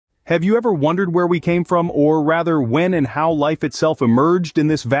Have you ever wondered where we came from, or rather when and how life itself emerged in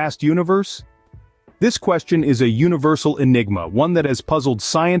this vast universe? This question is a universal enigma, one that has puzzled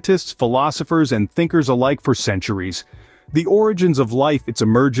scientists, philosophers, and thinkers alike for centuries. The origins of life, its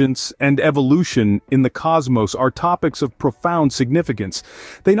emergence, and evolution in the cosmos are topics of profound significance.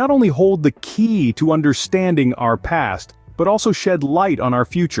 They not only hold the key to understanding our past, but also shed light on our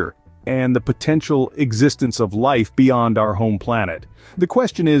future and the potential existence of life beyond our home planet. The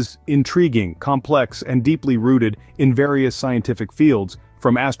question is intriguing, complex, and deeply rooted in various scientific fields,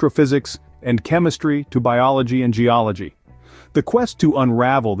 from astrophysics and chemistry to biology and geology. The quest to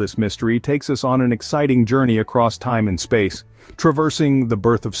unravel this mystery takes us on an exciting journey across time and space, traversing the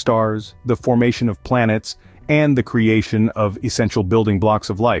birth of stars, the formation of planets, and the creation of essential building blocks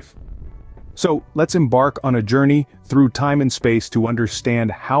of life. So, let's embark on a journey through time and space to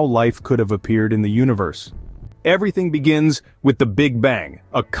understand how life could have appeared in the universe. Everything begins with the Big Bang,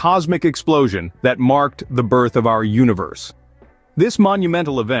 a cosmic explosion that marked the birth of our universe. This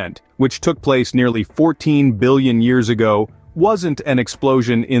monumental event, which took place nearly 14 billion years ago, wasn't an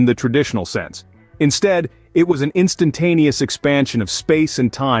explosion in the traditional sense. Instead, it was an instantaneous expansion of space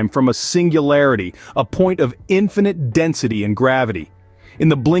and time from a singularity, a point of infinite density and gravity. In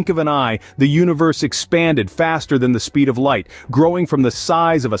the blink of an eye, the universe expanded faster than the speed of light, growing from the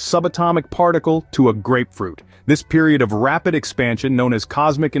size of a subatomic particle to a grapefruit. This period of rapid expansion, known as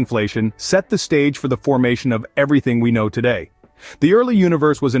cosmic inflation, set the stage for the formation of everything we know today. The early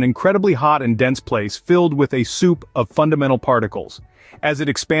universe was an incredibly hot and dense place filled with a soup of fundamental particles. As it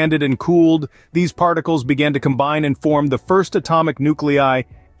expanded and cooled, these particles began to combine and form the first atomic nuclei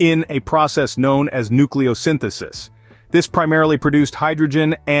in a process known as nucleosynthesis. This primarily produced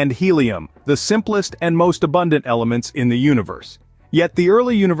hydrogen and helium, the simplest and most abundant elements in the universe. Yet the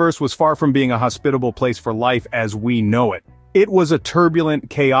early universe was far from being a hospitable place for life as we know it. It was a turbulent,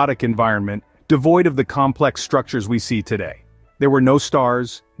 chaotic environment, devoid of the complex structures we see today. There were no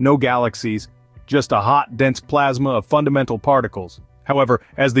stars, no galaxies, just a hot, dense plasma of fundamental particles. However,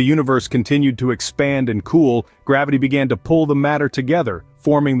 as the universe continued to expand and cool, gravity began to pull the matter together,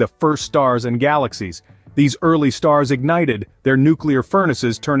 forming the first stars and galaxies. These early stars ignited, their nuclear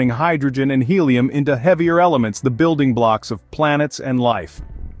furnaces turning hydrogen and helium into heavier elements, the building blocks of planets and life.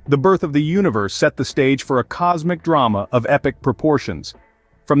 The birth of the universe set the stage for a cosmic drama of epic proportions.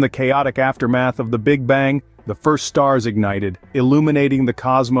 From the chaotic aftermath of the Big Bang, the first stars ignited, illuminating the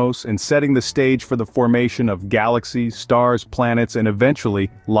cosmos and setting the stage for the formation of galaxies, stars, planets, and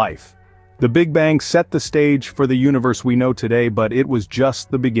eventually, life. The Big Bang set the stage for the universe we know today, but it was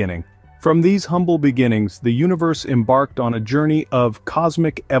just the beginning. From these humble beginnings, the universe embarked on a journey of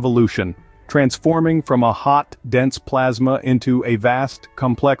cosmic evolution, transforming from a hot, dense plasma into a vast,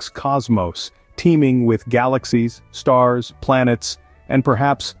 complex cosmos, teeming with galaxies, stars, planets, and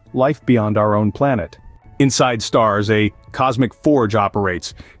perhaps life beyond our own planet. Inside stars, a cosmic forge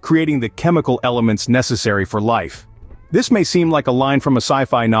operates, creating the chemical elements necessary for life. This may seem like a line from a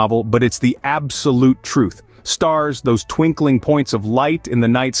sci-fi novel, but it's the absolute truth. Stars, those twinkling points of light in the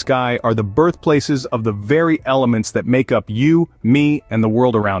night sky, are the birthplaces of the very elements that make up you, me, and the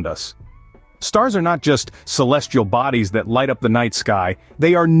world around us. Stars are not just celestial bodies that light up the night sky,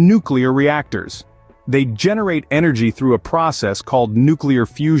 they are nuclear reactors. They generate energy through a process called nuclear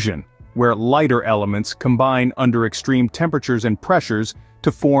fusion, where lighter elements combine under extreme temperatures and pressures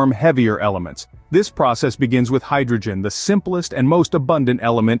to form heavier elements. This process begins with hydrogen, the simplest and most abundant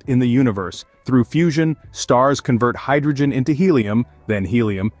element in the universe. Through fusion, stars convert hydrogen into helium, then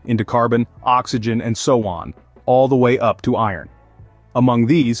helium into carbon, oxygen, and so on, all the way up to iron. Among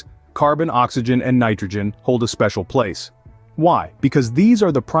these, carbon, oxygen, and nitrogen hold a special place. Why? Because these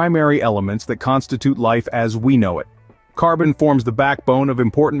are the primary elements that constitute life as we know it. Carbon forms the backbone of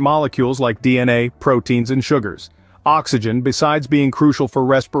important molecules like DNA, proteins, and sugars. Oxygen, besides being crucial for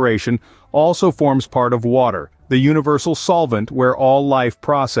respiration, also forms part of water, the universal solvent where all life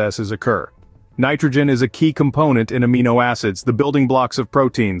processes occur. Nitrogen is a key component in amino acids, the building blocks of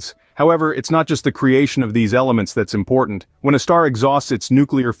proteins. However, it's not just the creation of these elements that's important. When a star exhausts its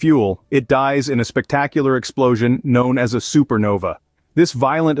nuclear fuel, it dies in a spectacular explosion known as a supernova. This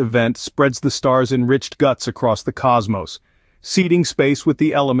violent event spreads the star's enriched guts across the cosmos, seeding space with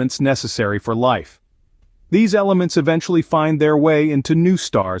the elements necessary for life. These elements eventually find their way into new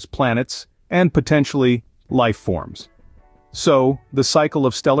stars, planets, and potentially life forms. So, the cycle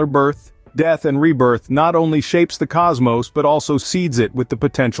of stellar birth, death, and rebirth not only shapes the cosmos but also seeds it with the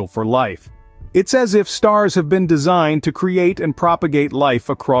potential for life. It's as if stars have been designed to create and propagate life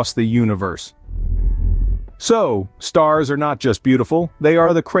across the universe. So, stars are not just beautiful, they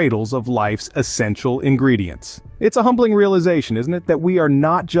are the cradles of life's essential ingredients. It's a humbling realization, isn't it, that we are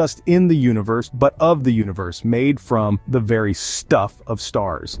not just in the universe, but of the universe, made from the very stuff of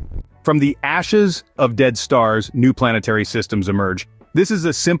stars. From the ashes of dead stars, new planetary systems emerge. This is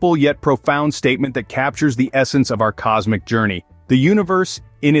a simple yet profound statement that captures the essence of our cosmic journey. The universe,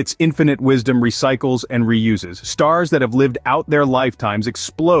 in its infinite wisdom, recycles and reuses. Stars that have lived out their lifetimes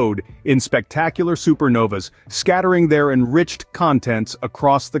explode in spectacular supernovas, scattering their enriched contents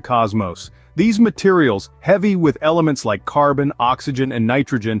across the cosmos. These materials, heavy with elements like carbon, oxygen, and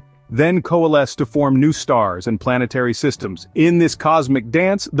nitrogen, then coalesce to form new stars and planetary systems. In this cosmic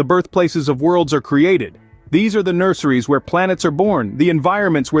dance, the birthplaces of worlds are created. These are the nurseries where planets are born, the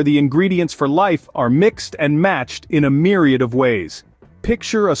environments where the ingredients for life are mixed and matched in a myriad of ways.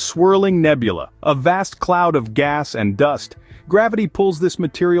 Picture a swirling nebula, a vast cloud of gas and dust. Gravity pulls this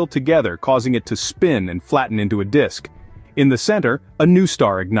material together, causing it to spin and flatten into a disk. In the center, a new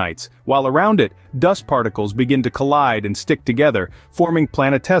star ignites, while around it, dust particles begin to collide and stick together, forming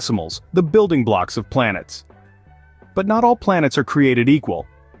planetesimals, the building blocks of planets. But not all planets are created equal.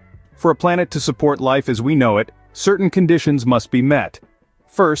 For a planet to support life as we know it, certain conditions must be met.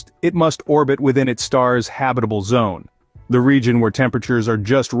 First, it must orbit within its star's habitable zone, the region where temperatures are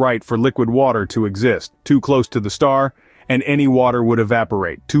just right for liquid water to exist. Too close to the star, and any water would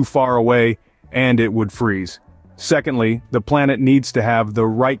evaporate. Too far away, and it would freeze. Secondly, the planet needs to have the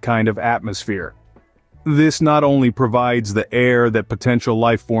right kind of atmosphere. This not only provides the air that potential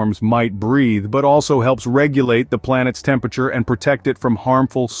life forms might breathe, but also helps regulate the planet's temperature and protect it from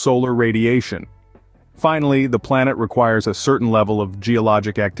harmful solar radiation. Finally, the planet requires a certain level of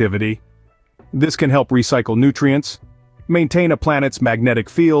geologic activity. This can help recycle nutrients, maintain a planet's magnetic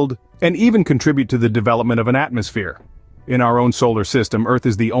field, and even contribute to the development of an atmosphere. In our own solar system, Earth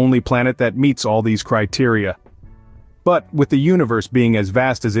is the only planet that meets all these criteria. But with the universe being as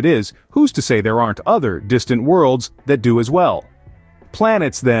vast as it is, who's to say there aren't other distant worlds that do as well?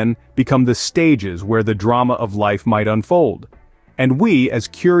 Planets, then, become the stages where the drama of life might unfold. And we, as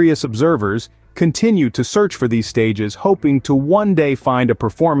curious observers, continue to search for these stages, hoping to one day find a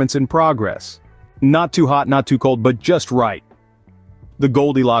performance in progress. Not too hot, not too cold, but just right. The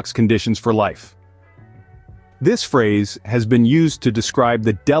Goldilocks conditions for life. This phrase has been used to describe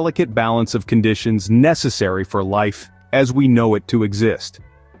the delicate balance of conditions necessary for life as we know it to exist.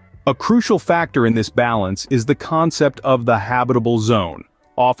 A crucial factor in this balance is the concept of the habitable zone,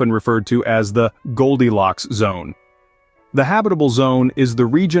 often referred to as the Goldilocks zone. The habitable zone is the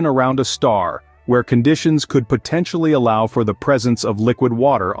region around a star where conditions could potentially allow for the presence of liquid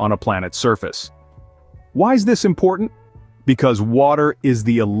water on a planet's surface. Why is this important? Because water is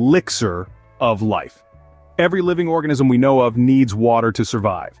the elixir of life. Every living organism we know of needs water to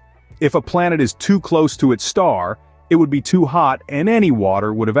survive. If a planet is too close to its star, it would be too hot and any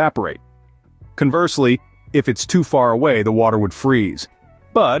water would evaporate. Conversely, if it's too far away, the water would freeze.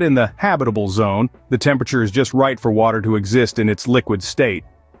 But in the habitable zone, the temperature is just right for water to exist in its liquid state.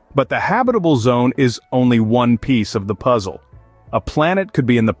 But the habitable zone is only one piece of the puzzle. A planet could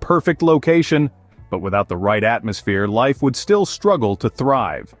be in the perfect location, but without the right atmosphere, life would still struggle to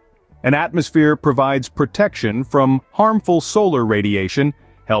thrive. An atmosphere provides protection from harmful solar radiation,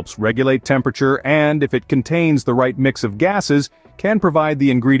 helps regulate temperature, and if it contains the right mix of gases, can provide the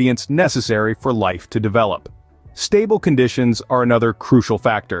ingredients necessary for life to develop. Stable conditions are another crucial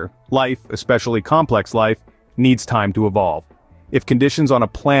factor. Life, especially complex life, needs time to evolve. If conditions on a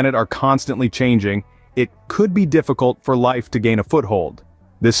planet are constantly changing, it could be difficult for life to gain a foothold.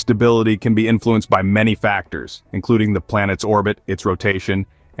 This stability can be influenced by many factors, including the planet's orbit, its rotation,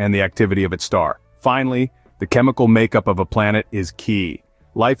 and the activity of its star. Finally, the chemical makeup of a planet is key.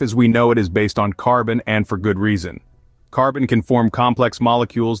 Life as we know it is based on carbon, and for good reason. Carbon can form complex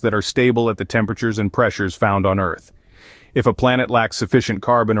molecules that are stable at the temperatures and pressures found on Earth. If a planet lacks sufficient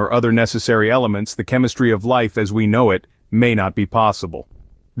carbon or other necessary elements, the chemistry of life as we know it may not be possible.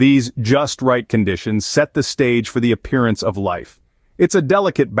 These just right conditions set the stage for the appearance of life. It's a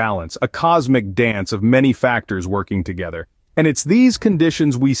delicate balance, a cosmic dance of many factors working together. And it's these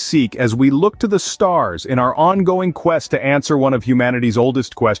conditions we seek as we look to the stars in our ongoing quest to answer one of humanity's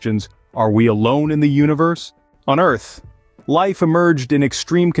oldest questions: are we alone in the universe? On Earth, life emerged in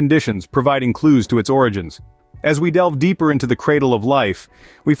extreme conditions, providing clues to its origins. As we delve deeper into the cradle of life,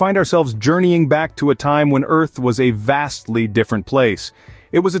 we find ourselves journeying back to a time when Earth was a vastly different place.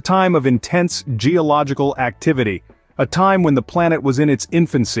 It was a time of intense geological activity, a time when the planet was in its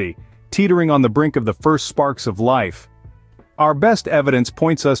infancy, teetering on the brink of the first sparks of life. Our best evidence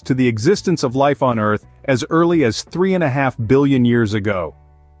points us to the existence of life on Earth as early as 3.5 billion years ago.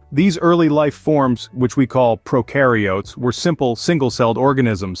 These early life forms, which we call prokaryotes, were simple, single-celled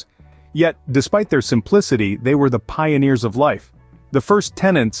organisms. Yet, despite their simplicity, they were the pioneers of life, the first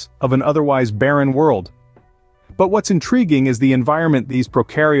tenants of an otherwise barren world. But what's intriguing is the environment these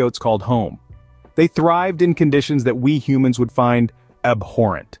prokaryotes called home. They thrived in conditions that we humans would find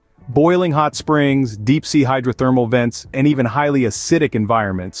abhorrent. Boiling hot springs, deep-sea hydrothermal vents, and even highly acidic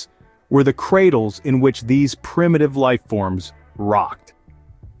environments were the cradles in which these primitive life forms rocked.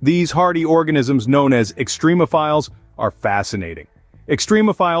 These hardy organisms known as extremophiles are fascinating.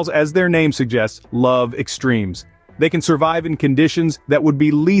 Extremophiles, as their name suggests, love extremes. They can survive in conditions that would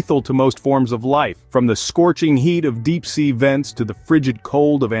be lethal to most forms of life, from the scorching heat of deep-sea vents to the frigid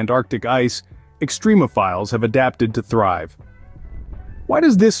cold of Antarctic ice. Extremophiles have adapted to thrive. Why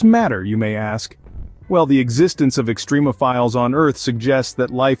does this matter, you may ask? Well, the existence of extremophiles on Earth suggests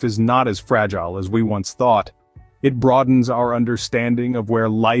that life is not as fragile as we once thought. It broadens our understanding of where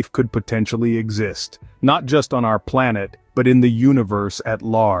life could potentially exist, not just on our planet, but in the universe at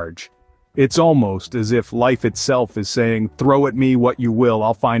large. It's almost as if life itself is saying, "Throw at me what you will,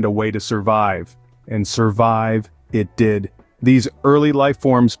 I'll find a way to survive." And survive it did. These early life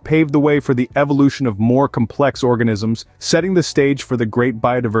forms paved the way for the evolution of more complex organisms, setting the stage for the great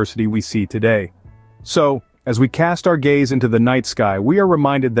biodiversity we see today. So, as we cast our gaze into the night sky, we are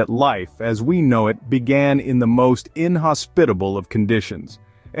reminded that life, as we know it, began in the most inhospitable of conditions.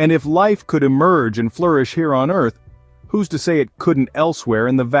 And if life could emerge and flourish here on Earth, who's to say it couldn't elsewhere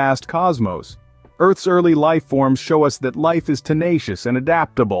in the vast cosmos? Earth's early life forms show us that life is tenacious and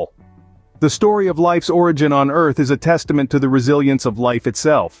adaptable. The story of life's origin on Earth is a testament to the resilience of life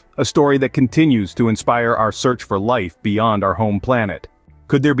itself, a story that continues to inspire our search for life beyond our home planet.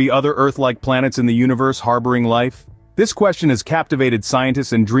 Could there be other Earth-like planets in the universe harboring life? This question has captivated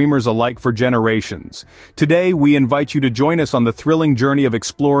scientists and dreamers alike for generations. Today, we invite you to join us on the thrilling journey of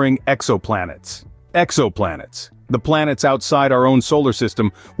exploring exoplanets. Exoplanets, the planets outside our own solar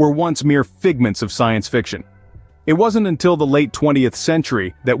system, were once mere figments of science fiction. It wasn't until the late 20th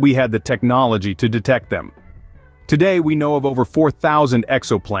century that we had the technology to detect them. Today, we know of over 4,000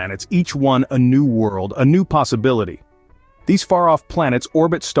 exoplanets, each one a new world, a new possibility. These far-off planets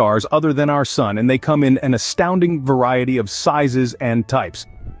orbit stars other than our sun, and they come in an astounding variety of sizes and types.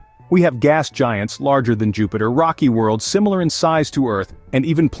 We have gas giants larger than Jupiter, rocky worlds similar in size to Earth, and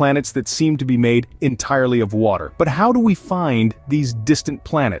even planets that seem to be made entirely of water. But how do we find these distant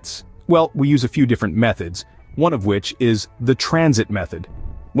planets? Well, we use a few different methods, one of which is the transit method.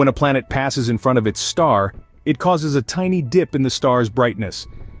 When a planet passes in front of its star, it causes a tiny dip in the star's brightness.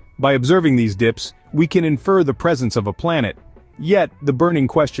 By observing these dips, we can infer the presence of a planet. Yet, the burning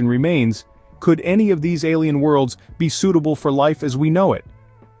question remains, could any of these alien worlds be suitable for life as we know it?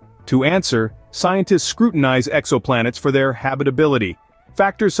 To answer, scientists scrutinize exoplanets for their habitability.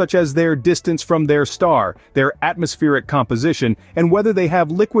 Factors such as their distance from their star, their atmospheric composition, and whether they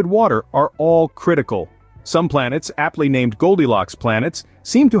have liquid water are all critical. Some planets, aptly named Goldilocks planets,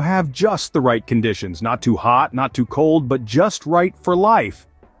 seem to have just the right conditions, not too hot, not too cold, but just right for life.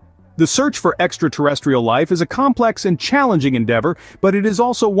 The search for extraterrestrial life is a complex and challenging endeavor, but it is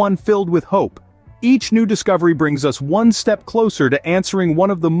also one filled with hope. Each new discovery brings us one step closer to answering one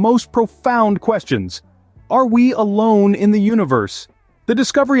of the most profound questions. Are we alone in the universe? The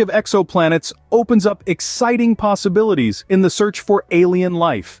discovery of exoplanets opens up exciting possibilities in the search for alien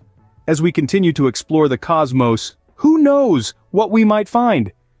life. As we continue to explore the cosmos, who knows what we might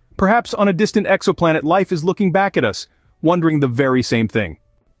find? Perhaps on a distant exoplanet life is looking back at us, wondering the very same thing.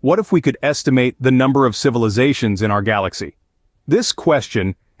 What if we could estimate the number of civilizations in our galaxy? This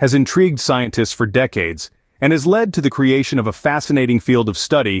question has intrigued scientists for decades and has led to the creation of a fascinating field of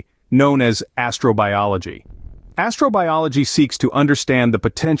study known as astrobiology. Astrobiology seeks to understand the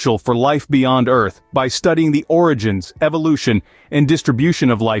potential for life beyond Earth by studying the origins, evolution, and distribution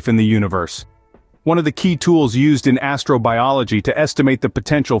of life in the universe. One of the key tools used in astrobiology to estimate the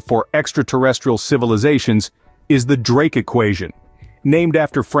potential for extraterrestrial civilizations is the Drake equation. Named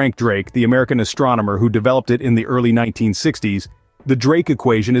after Frank Drake, the American astronomer who developed it in the early 1960s, the Drake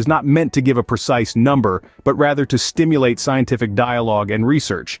equation is not meant to give a precise number, but rather to stimulate scientific dialogue and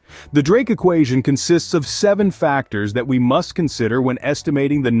research. The Drake equation consists of 7 factors that we must consider when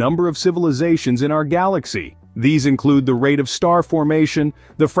estimating the number of civilizations in our galaxy. These include the rate of star formation,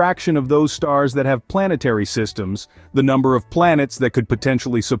 the fraction of those stars that have planetary systems, the number of planets that could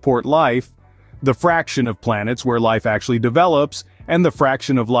potentially support life, the fraction of planets where life actually develops, and the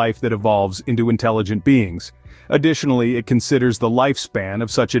fraction of life that evolves into intelligent beings. Additionally, it considers the lifespan of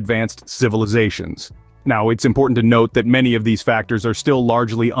such advanced civilizations. Now, it's important to note that many of these factors are still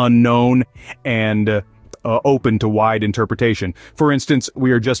largely unknown and open to wide interpretation. For instance,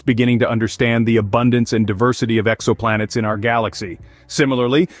 we are just beginning to understand the abundance and diversity of exoplanets in our galaxy.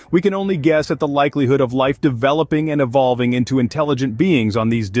 Similarly, we can only guess at the likelihood of life developing and evolving into intelligent beings on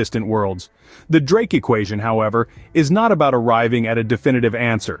these distant worlds. The Drake equation, however, is not about arriving at a definitive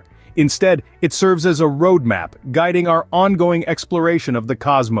answer. Instead, it serves as a roadmap, guiding our ongoing exploration of the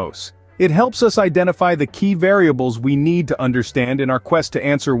cosmos. It helps us identify the key variables we need to understand in our quest to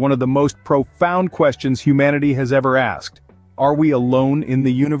answer one of the most profound questions humanity has ever asked. Are we alone in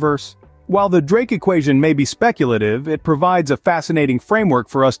the universe? While the Drake equation may be speculative, it provides a fascinating framework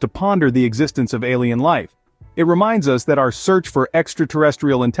for us to ponder the existence of alien life. It reminds us that our search for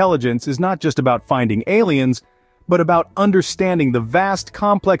extraterrestrial intelligence is not just about finding aliens, but about understanding the vast,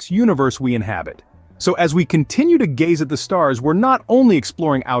 complex universe we inhabit. So as we continue to gaze at the stars, we're not only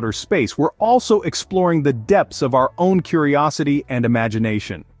exploring outer space, we're also exploring the depths of our own curiosity and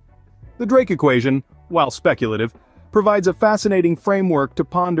imagination. The Drake equation, while speculative, provides a fascinating framework to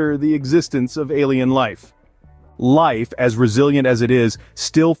ponder the existence of alien life. Life, as resilient as it is,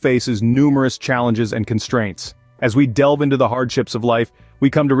 still faces numerous challenges and constraints. As we delve into the hardships of life,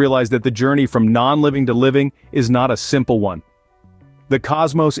 we come to realize that the journey from non-living to living is not a simple one. The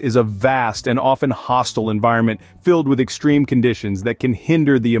cosmos is a vast and often hostile environment filled with extreme conditions that can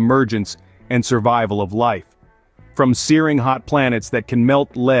hinder the emergence and survival of life. From searing hot planets that can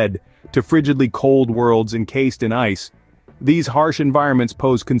melt lead to frigidly cold worlds encased in ice, these harsh environments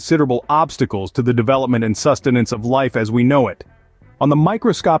pose considerable obstacles to the development and sustenance of life as we know it. On the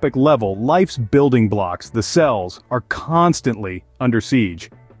microscopic level, life's building blocks, the cells, are constantly under siege.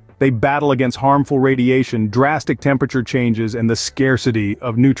 They battle against harmful radiation, drastic temperature changes, and the scarcity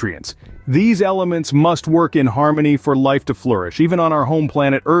of nutrients. These elements must work in harmony for life to flourish. Even on our home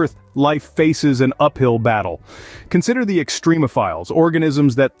planet Earth, life faces an uphill battle. Consider the extremophiles,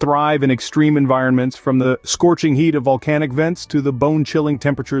 organisms that thrive in extreme environments, from the scorching heat of volcanic vents to the bone-chilling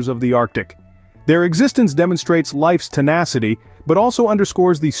temperatures of the Arctic. Their existence demonstrates life's tenacity, but also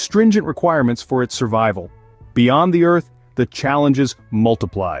underscores the stringent requirements for its survival. Beyond the Earth, the challenges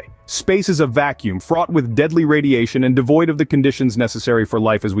multiply. Space is a vacuum fraught with deadly radiation and devoid of the conditions necessary for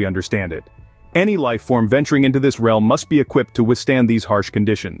life as we understand it. Any life form venturing into this realm must be equipped to withstand these harsh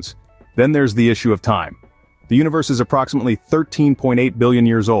conditions. Then there's the issue of time. The universe is approximately 13.8 billion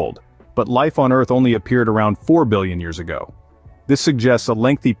years old, but life on Earth only appeared around 4 billion years ago. This suggests a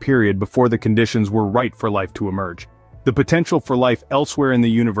lengthy period before the conditions were right for life to emerge. The potential for life elsewhere in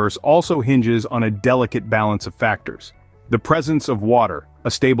the universe also hinges on a delicate balance of factors. The presence of water,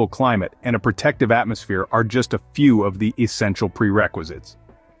 a stable climate, and a protective atmosphere are just a few of the essential prerequisites.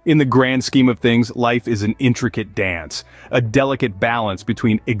 In the grand scheme of things, life is an intricate dance, a delicate balance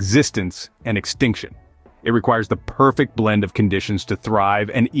between existence and extinction. It requires the perfect blend of conditions to thrive,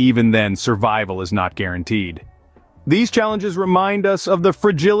 and even then, survival is not guaranteed. These challenges remind us of the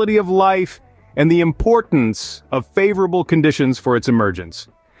fragility of life and the importance of favorable conditions for its emergence.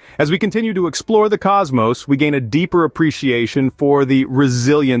 As we continue to explore the cosmos, we gain a deeper appreciation for the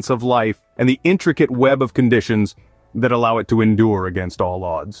resilience of life and the intricate web of conditions that allow it to endure against all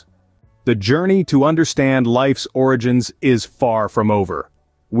odds. The journey to understand life's origins is far from over.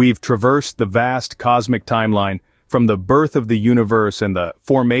 We've traversed the vast cosmic timeline, from the birth of the universe and the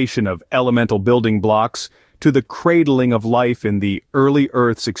formation of elemental building blocks to the cradling of life in the early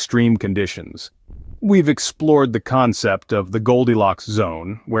Earth's extreme conditions. We've explored the concept of the Goldilocks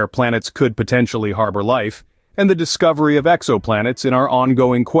zone, where planets could potentially harbor life, and the discovery of exoplanets in our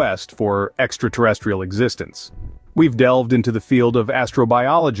ongoing quest for extraterrestrial existence. We've delved into the field of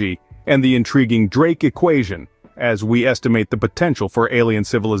astrobiology and the intriguing Drake equation, as we estimate the potential for alien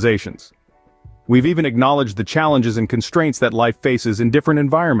civilizations. We've even acknowledged the challenges and constraints that life faces in different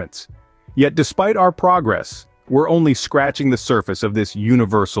environments. Yet despite our progress, we're only scratching the surface of this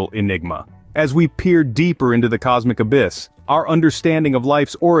universal enigma. As we peer deeper into the cosmic abyss, our understanding of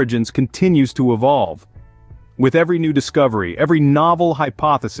life's origins continues to evolve. With every new discovery, every novel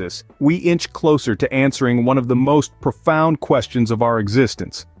hypothesis, we inch closer to answering one of the most profound questions of our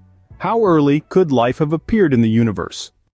existence. How early could life have appeared in the universe?